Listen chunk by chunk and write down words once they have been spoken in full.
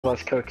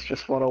Us cooks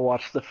just want to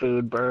watch the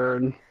food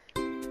burn.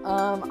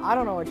 I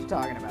don't know what you're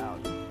talking about.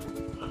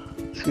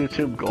 It's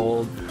YouTube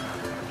Gold.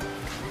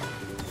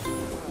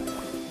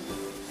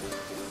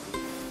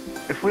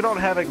 If we don't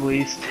have at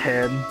least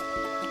 10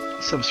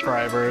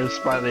 subscribers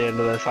by the end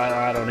of this,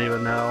 I don't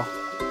even know.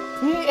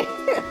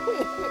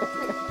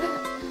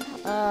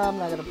 I'm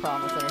not gonna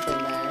promise anything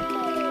there.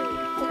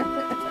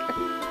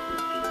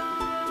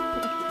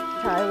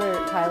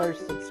 Tyler's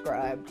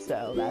subscribed,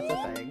 so that's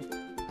a thing.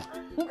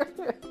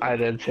 I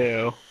did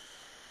too.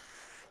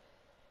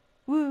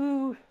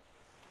 Woo!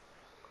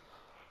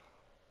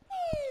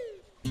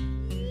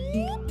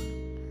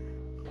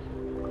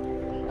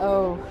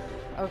 Oh,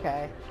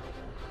 okay.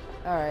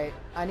 Alright,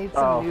 I need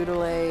some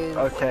noodles.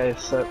 Okay,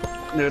 so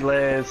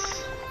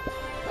noodles.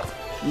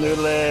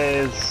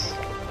 Noodles.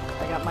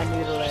 I got my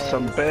noodles.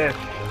 Some beef.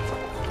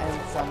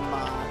 And some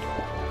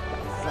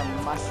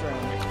mushroom.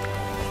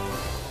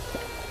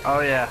 Oh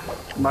yeah,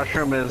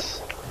 mushroom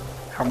is...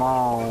 Come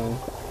on.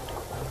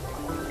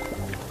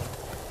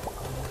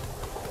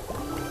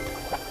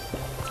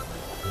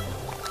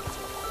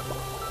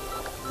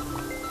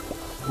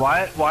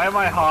 Why am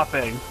I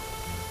hopping?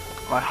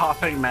 Am I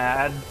hopping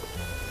mad?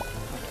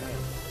 Okay.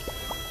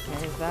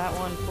 Here's that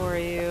one for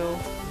you.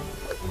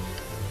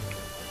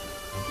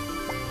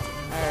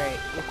 Alright,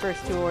 your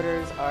first two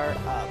orders are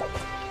up.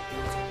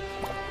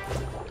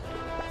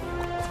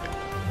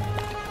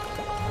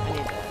 I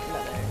need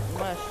another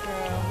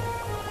mushroom.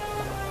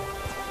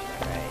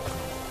 Alright.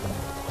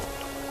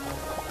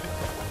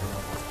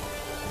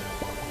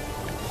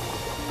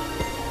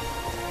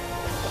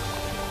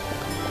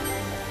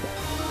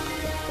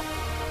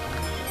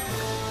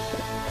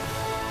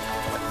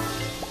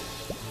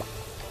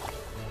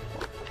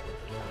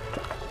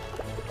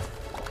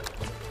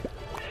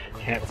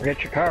 Can't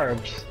forget your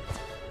carbs.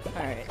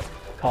 Alright.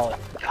 Call it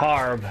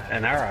carb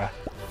and era.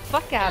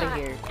 Fuck out of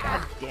here.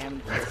 God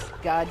damn this.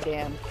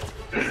 Goddamn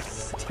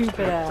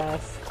stupid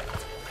ass.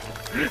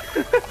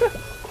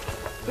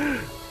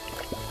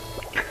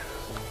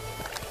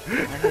 I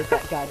hate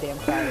that goddamn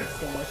fire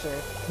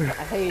extinguisher.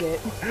 I hate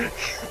it.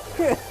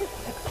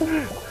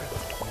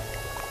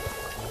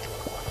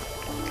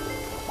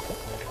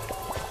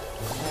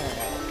 Alright.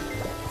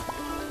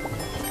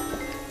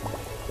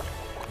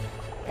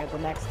 The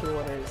next two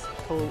orders,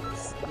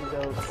 hopes and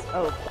goats.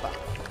 Oh, fuck.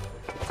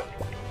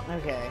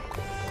 Okay.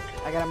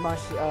 I got a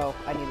oh,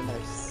 I need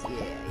another,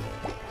 yeah.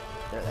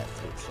 Throw that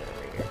sweet shit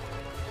over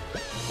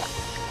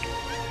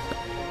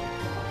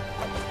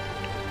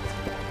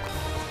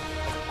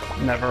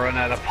here. Never run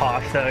out of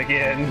pasta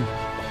again.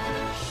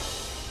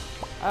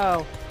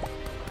 Oh.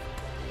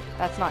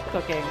 That's not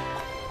cooking.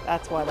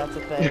 That's why that's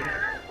a thing.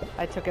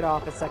 I took it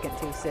off a second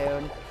too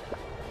soon.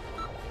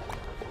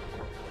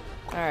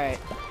 Alright.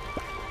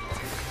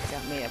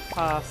 Got me a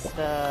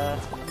pasta.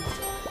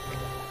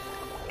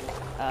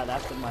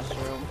 That's a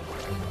mushroom.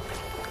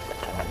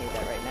 I don't need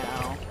that right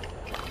now.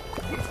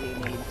 I do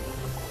need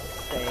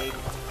steak.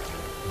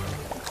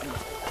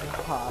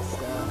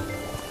 Pasta.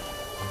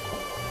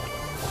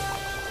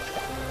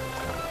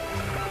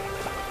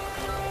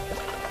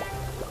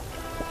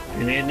 If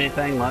you need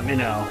anything, let me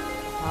know.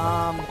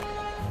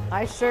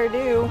 I sure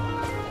do.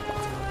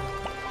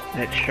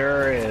 It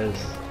sure is.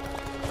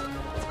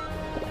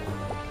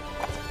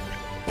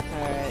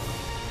 Alright.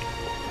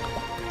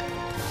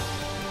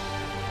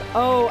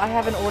 Oh, I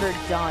have an order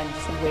done,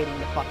 just waiting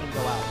to fucking go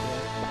out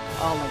here.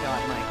 Oh my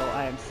god, Michael,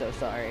 I am so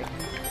sorry.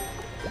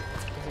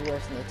 This is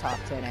worse than the top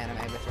 10 anime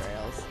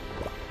betrayals.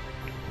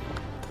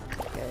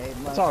 Okay,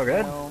 It's all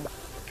good.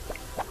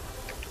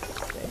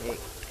 Steak.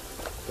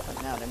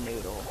 But now the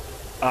noodle.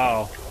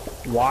 Oh.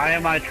 Why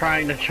am I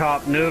trying to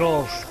chop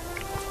noodles?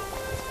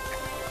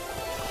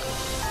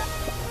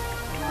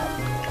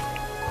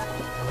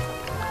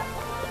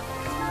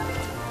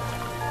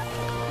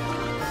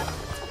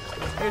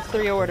 There's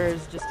 3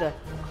 orders just to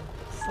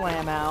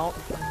slam out.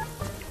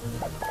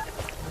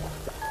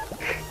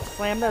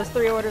 Slam those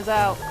 3 orders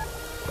out.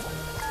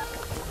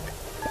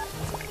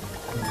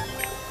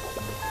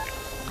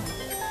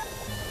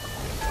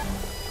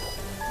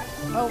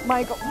 Oh,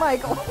 Michael,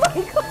 Michael,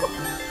 Michael!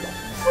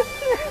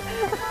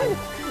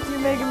 You're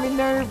making me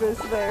nervous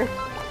there.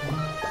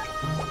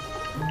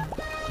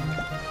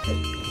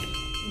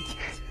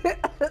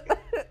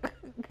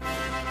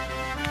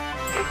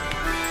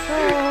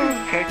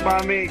 Take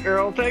my meat,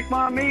 girl, take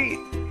my meat!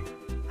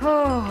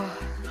 I'm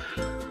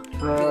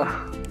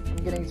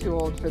getting too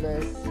old for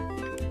this.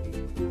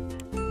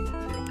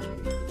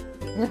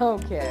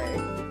 Okay.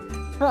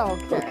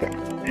 Okay.